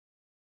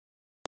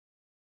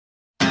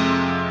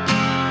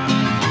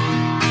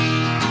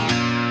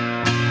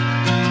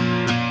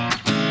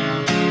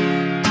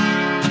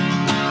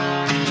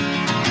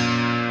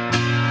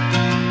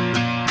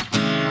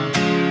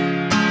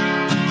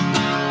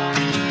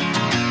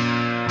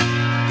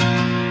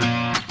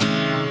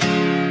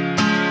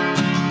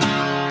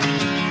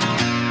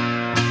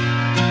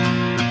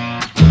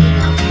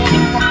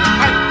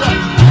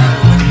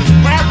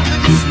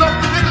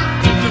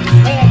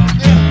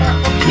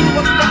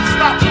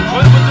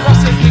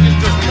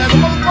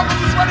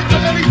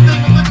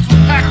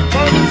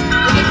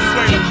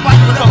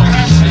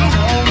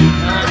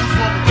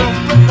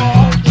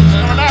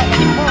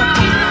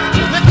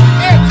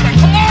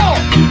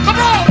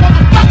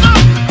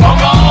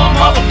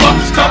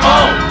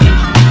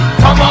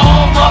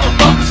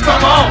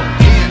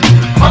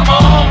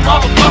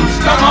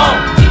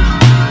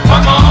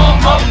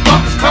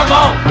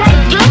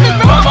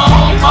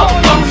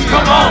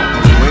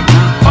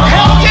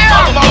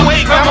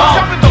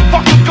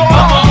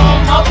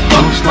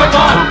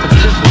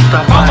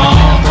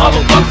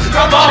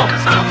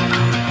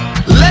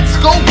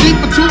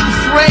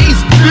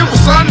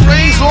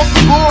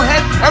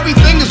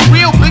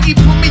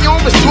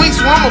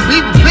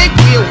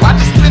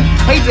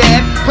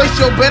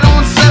show better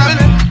on 7.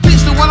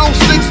 Peace to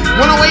 106,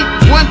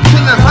 108,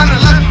 110, and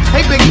 111.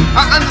 Hey, Biggie,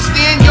 I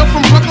understand you're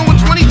from Brooklyn with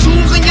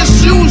 22s in your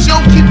shoes.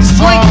 Yo, keep the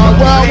strength.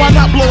 Well, why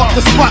not blow up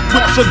the spot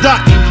with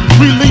Sadat?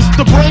 Release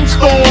the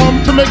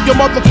brainstorm to make your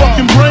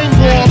motherfucking brain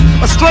warm.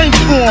 A strange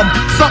form,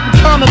 something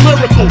kinda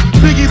lyrical.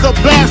 Biggie the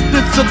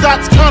bastard,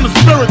 Sadat's kinda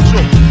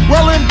spiritual.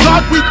 Well, in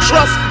God we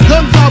trust,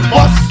 guns I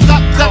bust.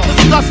 Stop that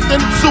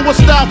disgusting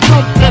suicide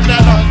pumping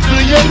at us. Do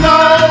you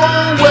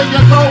know where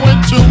you're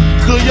going to?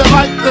 Do you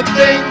like the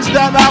things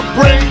that I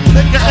bring?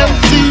 Make an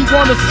MC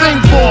wanna sing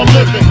for a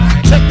living.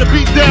 Check the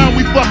beat down,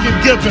 we fucking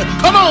giving.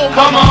 Come on,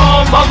 come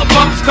on,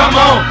 motherfuckers, come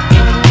on.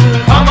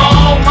 Come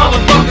on,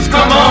 motherfuckers,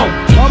 come on.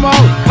 Come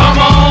on, come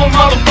on,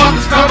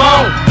 motherfuckers, come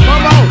on.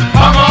 Come on,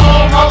 come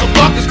on,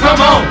 motherfuckers,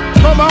 come on.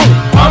 Come on,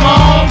 come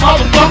on,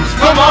 motherfuckers,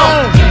 come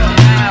on.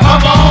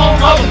 Come on,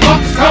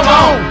 motherfuckers, come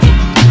on.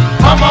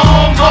 Come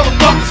on,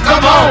 motherfuckers,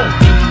 come on.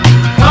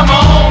 Come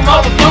on,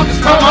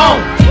 motherfuckers, come on.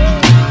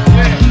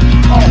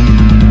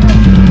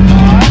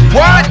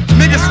 What?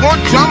 Niggas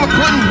want drama,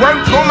 putting work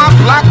on my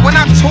block. When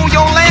I told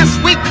y'all last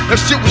week, that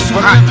shit was too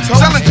hot.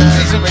 Selling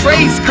deuces and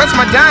trays, cuts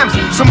my dimes.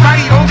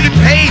 Somebody don't get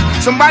paid,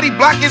 somebody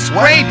block is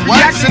sprayed.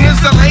 Reaction is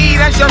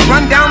delayed as you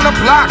run down the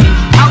block.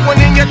 Hot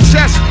one in your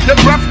chest, the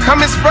breath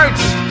come in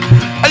spurts.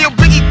 Hey, yo,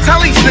 Biggie,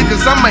 tell these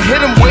niggas I'ma hit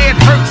them where it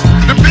hurts.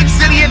 The big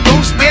city, it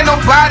don't spare no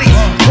bodies.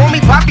 Call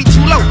me Papi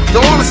Chulo, to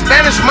all the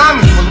Spanish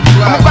mommies.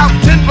 I'm about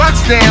 10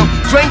 blunts down,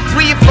 drank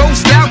 3 or 4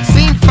 stouts,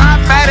 seen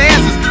 5 fat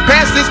asses.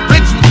 Pass this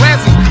bitch with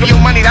glasses. Yo,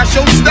 money, that's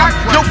your stock.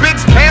 Yo,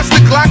 Biggs, pass the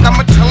clock.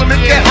 I'ma tell him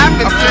it can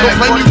happen. Don't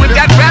play me with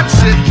that rap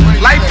shit.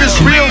 Life is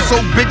real, so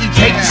Biggie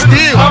take it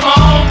still. Come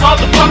on,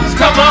 motherfuckers,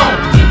 come on.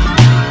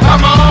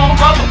 Come on,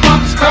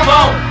 motherfuckers, come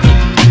on.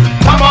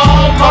 Come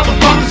on,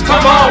 motherfuckers,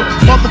 come on.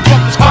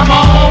 Motherfuckers, come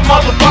on,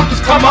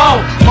 motherfuckers, come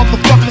on.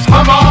 Motherfuckers,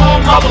 come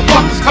on,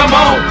 motherfuckers, come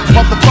on.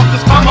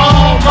 Motherfuckers, come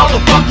on,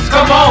 motherfuckers,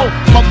 come on.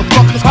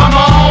 Motherfuckers, come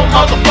on,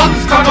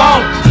 motherfuckers, come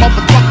on.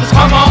 Motherfuckers,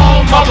 come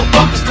on,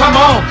 motherfuckers, come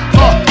on.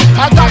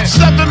 I got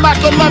 7 Mac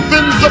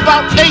 11s,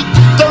 about 8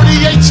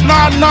 38s,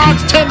 9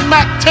 9s, 10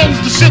 Mac 10s.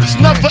 The shit's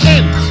never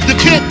end. You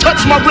can't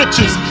touch my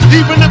riches,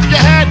 even if you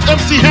had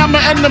MC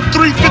Hammer and them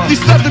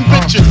 357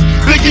 bitches.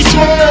 Biggie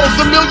Smalls,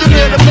 the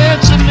millionaire, the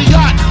mansion, the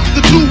yacht,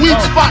 the 2 weed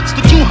spots,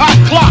 the 2 hot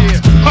clocks.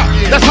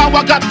 That's how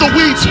I got the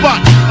weed spot.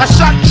 I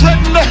shot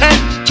Dread in the head,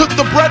 took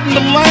the bread and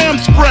the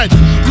lamb spread.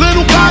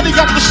 Little Gotti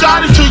got the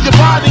shot into your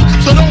body,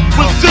 so don't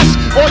resist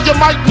or you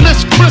might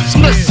miss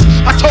Christmas.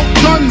 I tote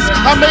guns,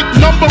 I make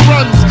number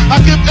runs, I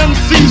give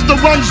MCs the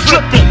runs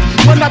dripping.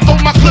 When I throw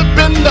my clip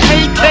in the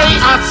AK,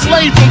 I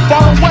slay from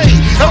far away.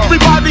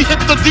 Everybody hit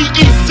the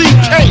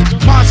DECK.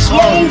 My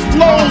slow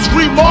flow's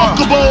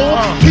remarkable.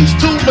 Peace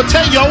to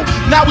Mateo.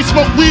 Now we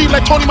smoke weed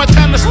like Tony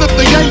Montana sniff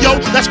the yayo.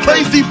 That's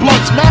crazy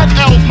blunts, mad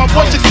L's. My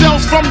voice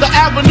excels from the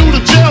avenue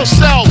to jail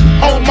cells.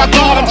 Oh my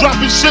God, I'm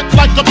dropping shit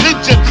like a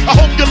pigeon. I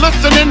hope you're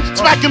listening,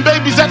 smacking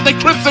babies at they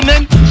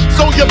christening.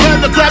 So you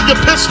better grab your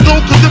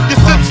pistol, cause if you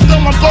sit still,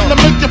 I'm gonna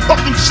make your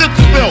fucking shit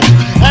spill.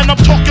 And I'm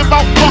talking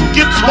about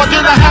buckets, why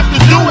did I have to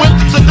do it?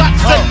 So that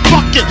said,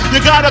 fuck it,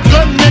 you got a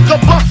gun, nigga,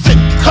 bust it.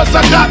 Cause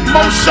I got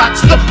more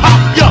shots to pop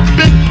ya,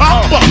 Big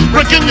Papa,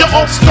 breaking you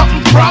off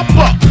something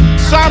proper.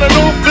 Signing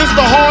off is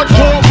the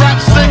hardcore rap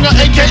singer,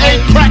 aka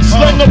crack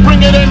slinger,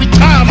 bring it any